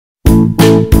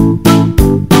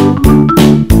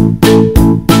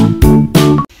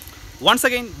Once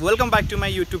again, welcome back to my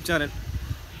YouTube channel.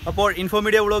 അപ്പോൾ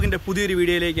Infomedia വ്ളോഗിൻ്റെ പുതിയൊരു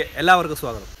വീഡിയോയിലേക്ക് എല്ലാവർക്കും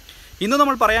സ്വാഗതം. ഇന്ന്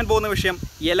നമ്മൾ പറയാൻ പോകുന്ന വിഷയം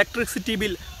ഇലക്ട്രിസിറ്റി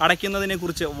ബിൽ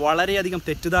അടയ്ക്കുന്നതിനെക്കുറിച്ച് വളരെയധികം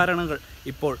തെറ്റിദ്ധാരണകൾ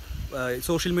ഇപ്പോൾ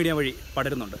സോഷ്യൽ മീഡിയ വഴി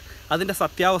പടരുന്നുണ്ട്. അതിൻ്റെ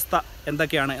സത്യാവസ്ഥ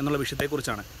എന്തൊക്കെയാണ് എന്നുള്ള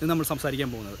വിഷയത്തെക്കുറിച്ചാണ് ഇന്ന് നമ്മൾ സംസാരിക്കാൻ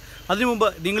പോകുന്നത്. അതിനു മുമ്പ്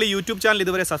നിങ്ങൾ ഈ യൂട്യൂബ് ചാനൽ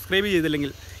ഇതുവരെ സബ്സ്ക്രൈബ്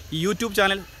ചെയ്തില്ലെങ്കിൽ ഈ യൂട്യൂബ്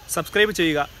ചാനൽ സബ്സ്ക്രൈബ്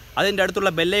ചെയ്യുക. അതിൻ്റെ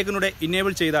അടുത്തുള്ള ബെല്ലൈക്കനൂടെ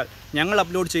ഇനേബിൾ ചെയ്താൽ ഞങ്ങൾ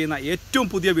അപ്ലോഡ് ചെയ്യുന്ന ഏറ്റവും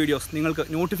പുതിയ വീഡിയോസ് നിങ്ങൾക്ക്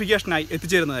നോട്ടിഫിക്കേഷനായി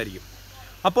എത്തിച്ചേരുന്നതായിരിക്കും.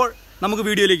 അപ്പോൾ നമുക്ക്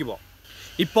വീഡിയോയിലേക്ക് പോകാം.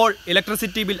 ഇപ്പോൾ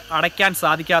ഇലക്ട്രിസിറ്റി ബിൽ അടയ്ക്കാൻ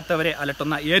സാധിക്കാത്തവരെ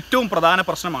അലട്ടുന്ന ഏറ്റവും പ്രധാന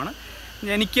പ്രശ്നമാണ്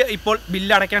എനിക്ക് ഇപ്പോൾ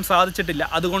ബില്ല് അടയ്ക്കാൻ സാധിച്ചിട്ടില്ല,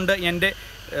 അതുകൊണ്ട് എൻ്റെ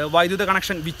വൈദ്യുത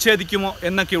കണക്ഷൻ വിച്ഛേദിക്കുമോ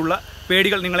എന്നൊക്കെയുള്ള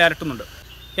പേടികൾ നിങ്ങളെ അലട്ടുന്നുണ്ട്.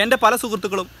 എൻ്റെ പല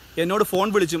സുഹൃത്തുക്കളും എന്നോട് ഫോൺ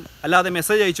വിളിച്ചും അല്ലാതെ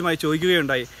മെസ്സേജ് അയച്ചുമായി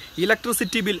ചോദിക്കുകയുണ്ടായി,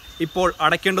 ഇലക്ട്രിസിറ്റി ബിൽ ഇപ്പോൾ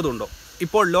അടയ്ക്കേണ്ടതുണ്ടോ?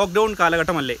 ഇപ്പോൾ ലോക്ക്ഡൗൺ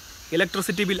കാലഘട്ടമല്ലേ,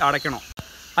 ഇലക്ട്രിസിറ്റി ബിൽ അടയ്ക്കണോ?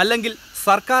 അല്ലെങ്കിൽ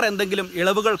സർക്കാർ എന്തെങ്കിലും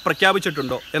ഇളവുകൾ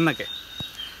പ്രഖ്യാപിച്ചിട്ടുണ്ടോ എന്നൊക്കെ.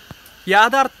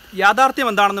 യാഥാർത്ഥ്യം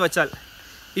എന്താണെന്ന് വെച്ചാൽ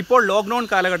ഇപ്പോൾ ലോക്ക്ഡൗൺ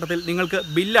കാലഘട്ടത്തിൽ നിങ്ങൾക്ക്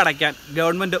ബില്ലടയ്ക്കാൻ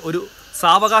ഗവൺമെൻറ് ഒരു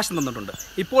സാവകാശം തന്നിട്ടുണ്ട്.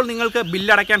 ഇപ്പോൾ നിങ്ങൾക്ക്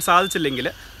ബില്ലടയ്ക്കാൻ സാധിച്ചില്ലെങ്കിൽ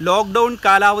ലോക്ക്ഡൗൺ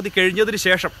കാലാവധി കഴിഞ്ഞതിന്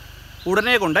ശേഷം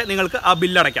ഉടനെ കൊണ്ട് നിങ്ങൾക്ക് ആ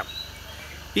ബില്ലടയ്ക്കാം.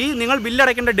 ഈ നിങ്ങൾ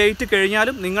ബില്ലടയ്ക്കേണ്ട ഡേറ്റ്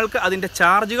കഴിഞ്ഞാലും നിങ്ങൾക്ക് അതിൻ്റെ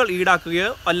ചാർജുകൾ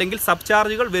ഈടാക്കുകയോ അല്ലെങ്കിൽ സബ്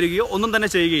ചാർജുകൾ വരികയോ ഒന്നും തന്നെ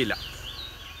ചെയ്യുകയില്ല.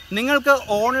 നിങ്ങൾക്ക്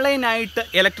ഓൺലൈനായിട്ട്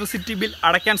ഇലക്ട്രിസിറ്റി ബിൽ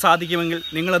അടയ്ക്കാൻ സാധിക്കുമെങ്കിൽ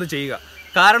നിങ്ങളത് ചെയ്യുക.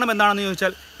 കാരണം എന്താണെന്ന്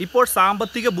ചോദിച്ചാൽ ഇപ്പോൾ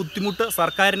സാമ്പത്തിക ബുദ്ധിമുട്ട്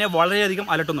സർക്കാരിനെ വളരെയധികം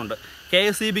അലട്ടുന്നുണ്ട്.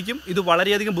 KSEBക്കും ഇത്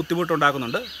വളരെയധികം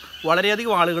ബുദ്ധിമുട്ടുണ്ടാക്കുന്നുണ്ട്.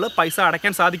 വളരെയധികം ആളുകൾ പൈസ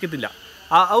അടയ്ക്കാൻ സാധിക്കത്തില്ല.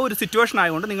 ആ ഒരു സിറ്റുവേഷൻ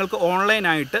ആയതുകൊണ്ട് നിങ്ങൾക്ക്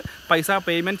ഓൺലൈനായിട്ട് പൈസ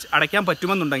പേയ്മെൻറ്റ് അടയ്ക്കാൻ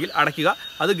പറ്റുമെന്നുണ്ടെങ്കിൽ അടയ്ക്കുക.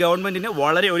 അത് ഗവൺമെൻറ്റിന്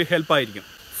വളരെ ഒരു ഹെൽപ്പായിരിക്കും.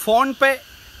 ഫോൺ പേ,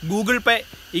 ഗൂഗിൾ പേ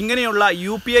ഇങ്ങനെയുള്ള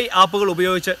UPI ആപ്പുകൾ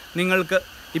ഉപയോഗിച്ച് നിങ്ങൾക്ക്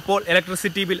ഇപ്പോൾ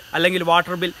ഇലക്ട്രിസിറ്റി ബിൽ അല്ലെങ്കിൽ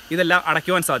വാട്ടർ ബിൽ ഇതെല്ലാം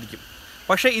അടയ്ക്കുവാൻ സാധിക്കും.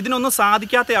 പക്ഷേ ഇതിനൊന്നും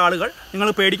സാധിക്കാത്ത ആളുകൾ നിങ്ങൾ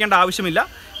പേടിക്കേണ്ട ആവശ്യമില്ല.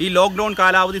 ഈ ലോക്ക്ഡൗൺ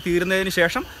കാലാവധി തീരുന്നതിന്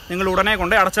ശേഷം നിങ്ങൾ ഉടനെ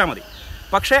കൊണ്ട് അടച്ചാൽ മതി.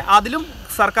 പക്ഷേ അതിലും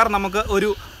സർക്കാർ നമുക്ക് ഒരു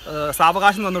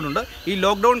സാവകാശം തന്നിട്ടുണ്ട്. ഈ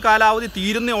ലോക്ക്ഡൗൺ കാലാവധി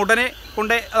തീരുന്ന ഉടനെ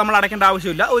കൊണ്ട് നമ്മൾ അടയ്ക്കേണ്ട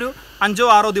ആവശ്യമില്ല. ഒരു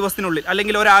 5-6 ദിവസത്തിനുള്ളിൽ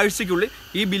അല്ലെങ്കിൽ ഒരാഴ്ചയ്ക്കുള്ളിൽ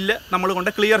ഈ ബില്ല് നമ്മൾ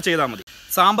കൊണ്ട് ക്ലിയർ ചെയ്താൽ മതി.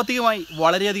 സാമ്പത്തികമായി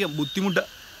വളരെയധികം ബുദ്ധിമുട്ട്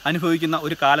അനുഭവിക്കുന്ന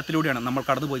ഒരു കാലത്തിലൂടെയാണ് നമ്മൾ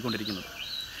കടന്നുപോയിക്കൊണ്ടിരിക്കുന്നത്.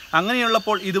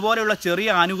 അങ്ങനെയുള്ളപ്പോൾ ഇതുപോലെയുള്ള ചെറിയ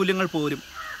ആനുകൂല്യങ്ങൾ പോലും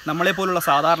നമ്മളെപ്പോലുള്ള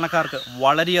സാധാരണക്കാർക്ക്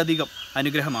വളരെയധികം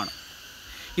അനുഗ്രഹമാണ്.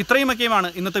 ഇത്രയുമൊക്കെയുമാണ്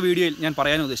ഇന്നത്തെ വീഡിയോയിൽ ഞാൻ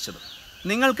പറയാൻ ഉദ്ദേശിച്ചത്.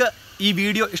 നിങ്ങൾക്ക് ഈ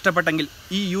വീഡിയോ ഇഷ്ടപ്പെട്ടെങ്കിൽ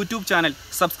ഈ യൂട്യൂബ് ചാനൽ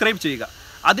സബ്സ്ക്രൈബ് ചെയ്യുക.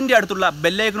 അതിൻ്റെ അടുത്തുള്ള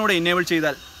ബെല്ലൈക്കനോടെ ഇനേബിൾ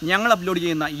ചെയ്താൽ ഞങ്ങൾ അപ്ലോഡ്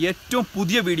ചെയ്യുന്ന ഏറ്റവും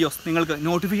പുതിയ വീഡിയോസ് നിങ്ങൾക്ക്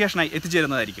നോട്ടിഫിക്കേഷനായി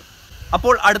എത്തിച്ചേരുന്നതായിരിക്കും.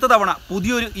 അപ്പോൾ അടുത്ത തവണ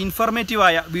പുതിയൊരു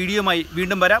ഇൻഫോർമേറ്റീവായ വീഡിയോയുമായി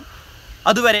വീണ്ടും വരാം.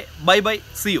 അതുവരെ ബൈ ബൈ,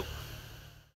 സി യു.